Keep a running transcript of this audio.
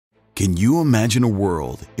Can you imagine a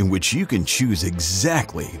world in which you can choose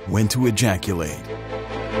exactly when to ejaculate?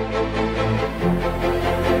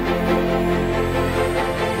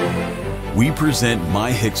 We present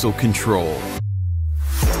MYHIXEL Control,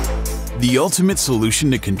 the ultimate solution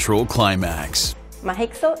to control climax.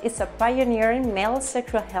 MYHIXEL is a pioneering male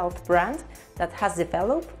sexual health brand that has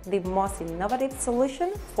developed the most innovative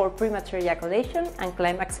solution for premature ejaculation and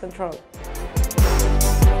climax control.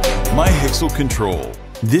 MYHIXEL Control.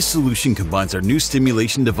 This solution combines our new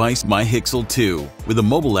stimulation device MYHIXEL 2 with a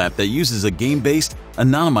mobile app that uses a game-based,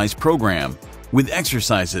 anonymized program with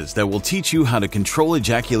exercises that will teach you how to control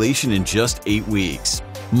ejaculation in just 8 weeks.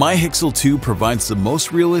 MYHIXEL 2 provides the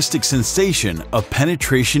most realistic sensation of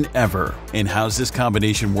penetration ever. And how's this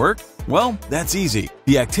combination work? Well, that's easy.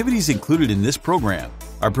 The activities included in this program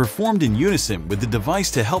are performed in unison with the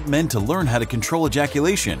device to help men to learn how to control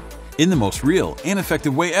ejaculation in the most real and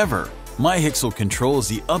effective way ever. MYHIXEL Control is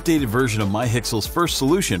the updated version of MYHIXEL's first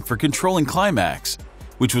solution for controlling climax,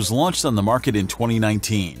 which was launched on the market in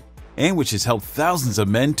 2019, and which has helped thousands of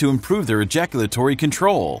men to improve their ejaculatory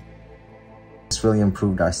control. It's really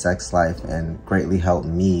improved our sex life and greatly helped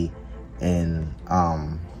me in,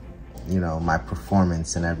 my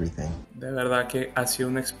performance and everything. De verdad que ha sido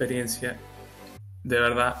una experiencia de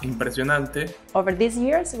verdad impresionante. Over these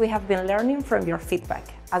years, we have been learning from your feedback,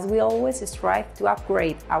 as we always strive to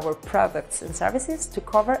upgrade our products and services to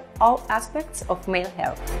cover all aspects of male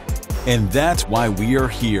health. And that's why we are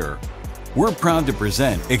here. We're proud to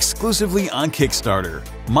present exclusively on Kickstarter,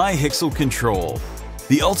 MYHIXEL Control,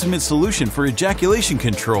 the ultimate solution for ejaculation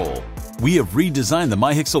control. We have redesigned the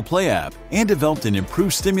MYHIXEL Play app and developed an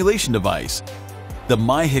improved stimulation device, the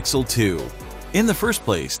MYHIXEL 2. In the first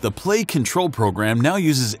place, the Play Control program now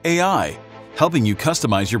uses AI, helping you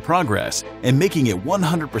customize your progress and making it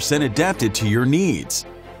 100% adapted to your needs.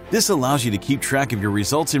 This allows you to keep track of your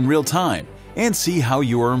results in real time and see how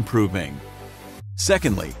you are improving.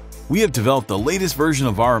 Secondly, we have developed the latest version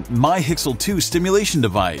of our MYHIXEL 2 stimulation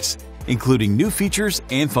device, including new features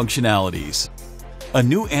and functionalities. A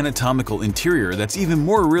new anatomical interior that's even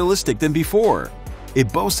more realistic than before.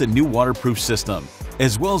 It boasts a new waterproof system,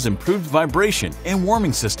 as well as improved vibration and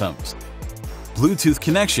warming systems, Bluetooth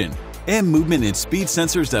connection, and movement and speed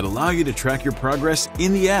sensors that allow you to track your progress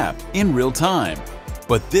in the app in real time.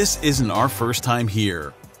 But this isn't our first time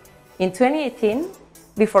here. In 2018,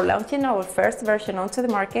 before launching our first version onto the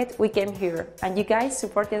market, we came here, and you guys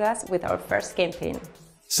supported us with our first campaign.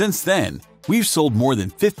 Since then, we've sold more than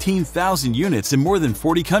 15,000 units in more than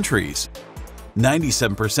 40 countries.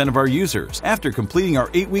 97% of our users, after completing our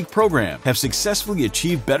 8-week program, have successfully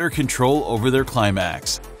achieved better control over their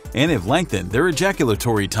climax and have lengthened their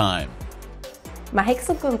ejaculatory time.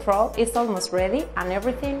 MYHIXEL Control is almost ready and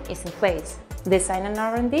everything is in place. Design and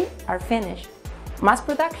R&D are finished. Mass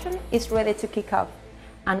production is ready to kick off,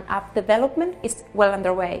 and app development is well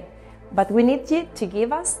underway. But we need you to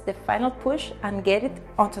give us the final push and get it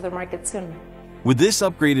onto the market soon. With this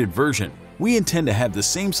upgraded version, we intend to have the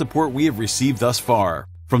same support we have received thus far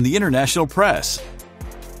from the international press,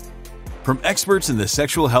 from experts in the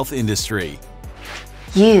sexual health industry,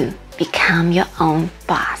 you become your own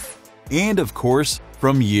boss, and of course,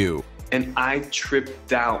 from you. And I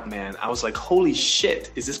tripped out, man. I was like, holy shit,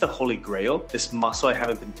 is this the Holy Grail? This muscle I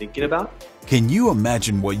haven't been thinking about? Can you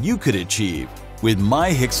imagine what you could achieve with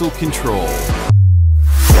MYHIXEL Control?